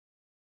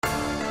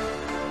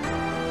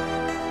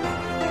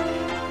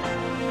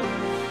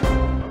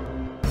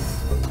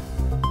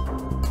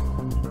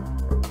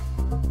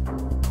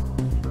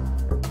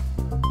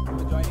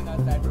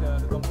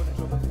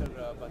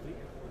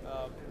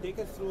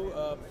through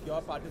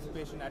your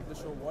participation at the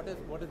show. What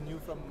is new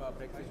from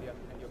Brex India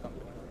and your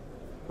company?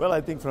 Well, I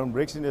think from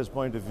Brex India's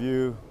point of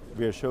view,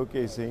 we are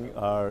showcasing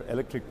our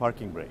electric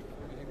parking brake.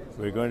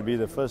 We're going to be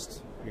the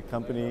first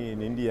company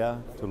in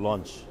India to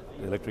launch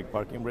the electric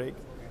parking brake.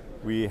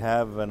 We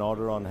have an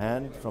order on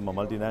hand from a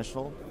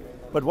multinational.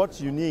 But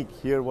what's unique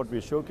here, what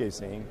we're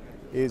showcasing,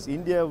 is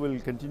India will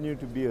continue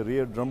to be a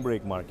rear drum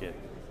brake market.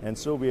 And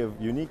so we have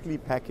uniquely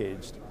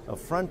packaged a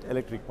front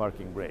electric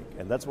parking brake,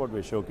 and that's what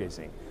we're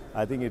showcasing.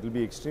 I think it will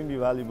be extremely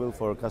valuable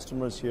for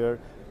customers here,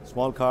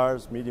 small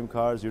cars, medium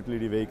cars,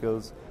 utility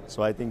vehicles.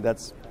 So I think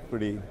that's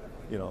pretty,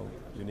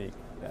 unique.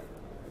 Yeah.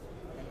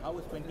 And how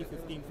was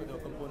 2015 for the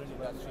component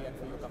industry and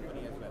for your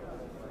company as well?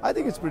 I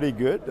think it's pretty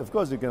good. Of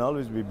course, it can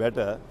always be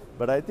better,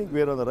 but I think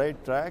we're on the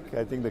right track.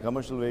 I think the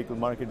commercial vehicle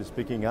market is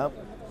picking up.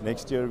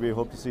 Next year, we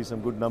hope to see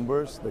some good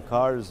numbers. The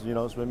car is,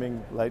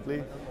 swimming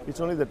lightly.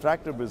 It's only the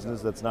tractor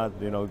business that's not,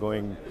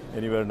 going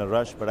anywhere in a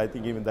rush, but I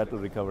think even that will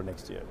recover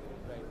next year.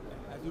 Right.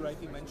 As you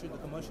rightly mentioned, the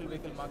commercial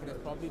vehicle market has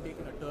probably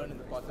taken a turn in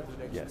the positive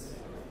direction. Yes.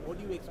 What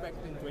do you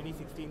expect in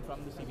 2016 from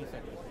the CV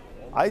segment?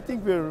 I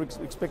think we're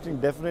expecting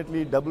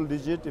definitely double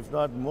digit, if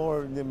not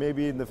more,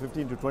 maybe in the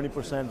 15 to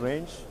 20%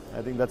 range.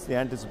 I think that's the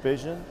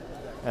anticipation,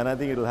 and I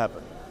think it'll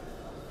happen.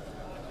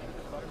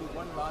 Probably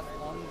one last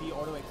on the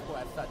Auto Expo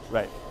as such.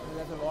 Right.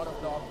 There's a lot of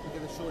talk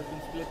because the show has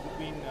been split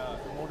between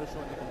the motor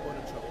show and the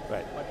component show.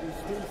 Right. But you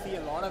still see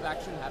a lot of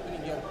action happening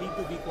here,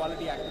 B2B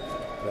quality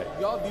activity. Right.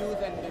 Your views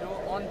and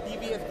on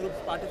TVS Group's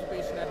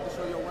participation at the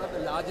show, you're one of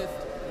the largest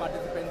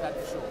participants at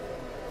the show.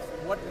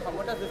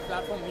 What does this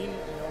platform mean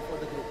for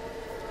the group?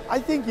 I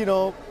think,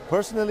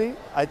 personally,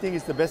 I think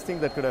it's the best thing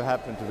that could have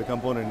happened to the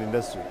component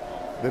industry.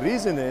 The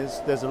reason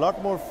is there's a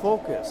lot more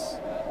focus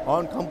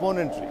on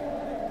componentry.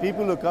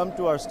 People who come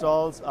to our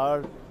stalls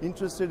are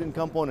interested in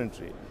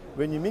componentry.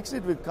 When you mix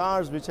it with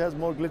cars, which has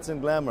more glitz and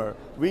glamour,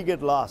 we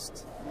get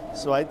lost.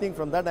 So I think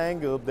from that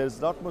angle, there's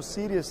a lot more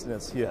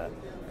seriousness here.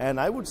 And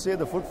I would say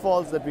the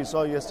footfalls that we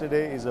saw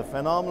yesterday is a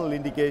phenomenal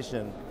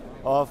indication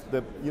of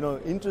the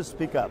interest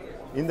pickup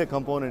in the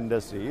component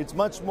industry. It's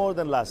much more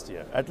than last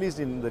year, at least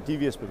in the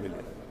TVS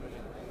Pavilion.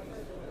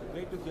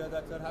 Great to hear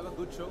that, sir. Have a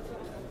good show.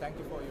 Thank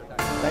you for your time.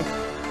 Thank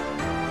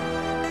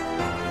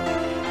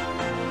you.